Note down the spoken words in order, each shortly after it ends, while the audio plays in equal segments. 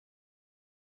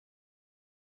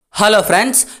Hello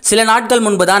friends, சில நாட்கள்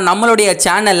முன்பு தான் நம்மளுடைய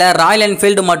சேனல்ல ராயல்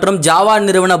என்ஃபீல்டு மற்றும் ஜாவா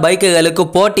நிறுவன பைக்குகளுக்கு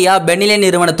போட்டியா பெனிலி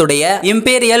நிறுவனத்துடைய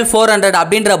இம்பீரியல் 400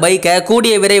 அப்படின்ற பைக்கை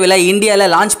கூடிய விரைவில் இந்தியால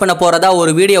லான்ச் பண்ண போறதா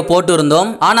ஒரு வீடியோ போட்டு இருந்தோம்.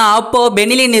 ஆனா அப்போ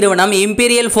பெனிலி நிறுவனம்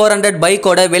இம்பீரியல் 400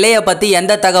 பைக்கோட விலையை பத்தி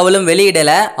எந்த தகவலும்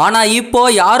வெளியிடல. ஆனா இப்போ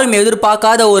யாரும்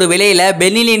எதிர்பார்க்காத ஒரு விலையில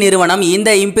பெனிலி நிறுவனம்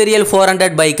இந்த இம்பீரியல்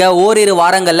 400 பைக்கை ஓரிரு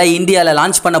வாரங்கள்ல இந்தியால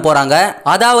லான்ச் பண்ண போறாங்க.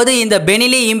 அதாவது இந்த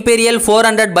பெனிலி இம்பீரியல்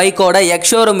 400 பைக்கோட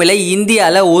எக்ஸ்ஷோரூம் விலை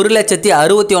இந்தியால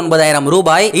 1,69,000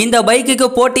 ரூபாய். இந்த பைக்குக்கு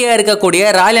போட்டியா இருக்கக்கூடிய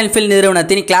ராயல் என்ஃபீல்ட்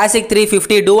நிறுவனத்தின் கிளாசிக்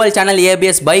 350 டூவல் சேனல்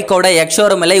ஏபிஎஸ் பைக்கோட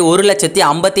எக்ஸ்ஷோரூம் விலை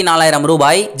 1,54,000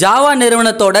 ரூபாய். ஜாவா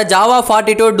நிறுவனத்தோட ஜாவா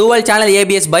 42 டூவல் சேனல்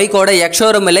ஏபிஎஸ் பைக்கோட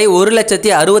எக்ஸ்ஷோரூம் விலை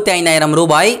 1,65,000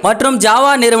 ரூபாய் மற்றும்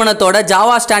ஜாவா நிறுவனத்தோட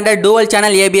Java standard dual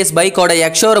channel ABS பைக்கோட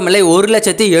எக்ஸ்ஷோரூம் விலை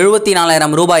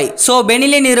 1,74,000 ரூபாய். சோ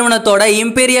பெனிலி நிறுவனத்தோட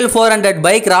இம்பீரியல் 400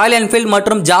 பைக் ராயல் என்ஃபீல்ட்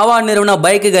மற்றும் ஜாவா நிறுவன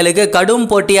பைக்குகளுக்கு கடும்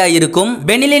போட்டியா இருக்கும்.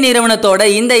 பெனிலி நிறுவனத்தோட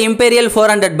இந்த இம்பீரியல்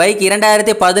 400 பைக்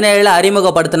 2017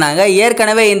 அறிமுகப்படுத்தினாங்க.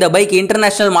 ஏற்கனவே இந்த பைக்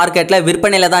இன்டர்நேஷனல் மார்க்கெட்ல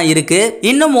விற்பனையில தான் இருக்கு.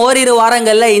 இன்னும் ஓரிரு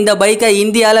வாரங்கள்ல இந்த பைக்கை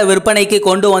இந்தியால விற்பனைக்கு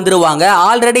கொண்டு வந்துருவாங்க.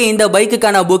 ஆல்ரெடி இந்த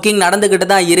பைக்குக்கான புக்கிங் நடந்துகிட்டு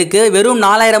தான் இருக்கு. வெறும்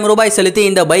 4,000 ரூபாய் செலுத்தி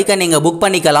இந்த பைக்கை நீங்க புக்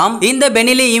பண்ணிக்கலாம். இந்த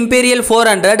பெனிலி இம்பீரியல்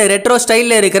 400 ரெட்ரோ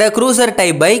ஸ்டைல்ல இருக்கிற க்ரூசர்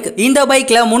டைப் பைக். இந்த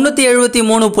பைக்ல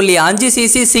 373.5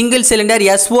 சிசி சிங்கிள் சிலிண்டர்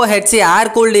SOHC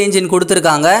ஏர் கூல்டு இன்ஜின்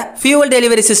கொடுத்திருக்காங்க. ஃபியூல்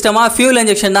டெலிவரி சிஸ்டமா ஃபியூல்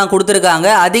இன்ஜெக்ஷன் தான் கொடுத்திருக்காங்க.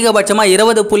 அதிகபட்சமா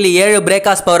 20.7 பிரேக்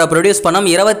ஹார்ஸ் பவரை ப்ரொடியூஸ் பண்ணும்.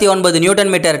 29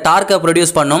 நியூட்டன் மீட்டர் டார்க்கை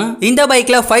ப்ரொடியூஸ் பண்ணும். இந்த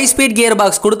பைக்ல 5 ஸ்பீட் கியர்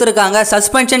பாக்ஸ் கொடுத்திருக்காங்க.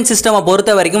 சஸ்பென்ஷன் சிஸ்டமை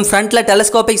பொறுத்த வரைக்கும் ஃப்ரண்ட்ல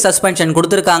டெலஸ்கோபிக் சஸ்பென்ஷன்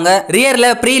கொடுத்திருக்காங்க. ரியர்ல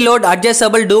pre load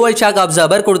adjustable dual shock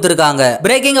absorber கொடுத்திருக்காங்க.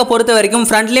 பிரேக்கிங்கை பொறுத்த வரைக்கும்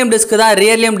ஃப்ரண்ட்லயும் டிஸ்க் தான்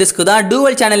ரியர்லயும் டிஸ்க் தான்.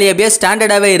 டூவல் சேனல் ஏபிஎஸ்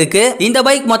ஸ்டாண்டர்டாவே இருக்கு. இந்த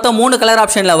பைக் மொத்தம் 3 கலர்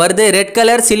ஆப்ஷன்ல வருது. ரெட்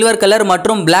கலர், சில்வர் கலர்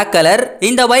மற்றும் பிளாக் கலர்.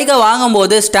 இந்த பைக்கை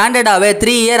வாங்கும்போது ஸ்டாண்டர்டாவே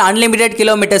 3 இயர் அன்லிமிடெட்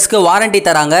கிலோமீட்டர்ஸ்க்கு வாரண்டி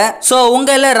தராங்க. சோ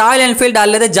உங்கள ராயல் என்ஃபீல்ட்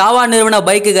அல்லது ஜாவா நிறுவன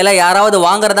பைக்குகளை யாராவது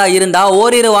வாங்குறதா இருந்தா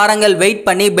ஓரிரு வாரங்கள் வெயிட்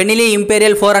பண்ணி பெனிலி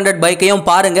இம்பீரியல் 400 பைக்கையும்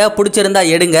பாருங்க. பிடிச்சிருந்தா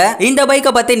எடுங்க. இந்த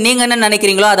பைக்கை பத்தி நீங்க என்ன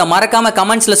நினைக்கிறீங்களோ அதை மறக்காம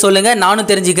கமெண்ட்ஸ்ல சொல்லுங்க. நானும்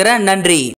தெரிஞ்சுக்கிறேன். நன்றி.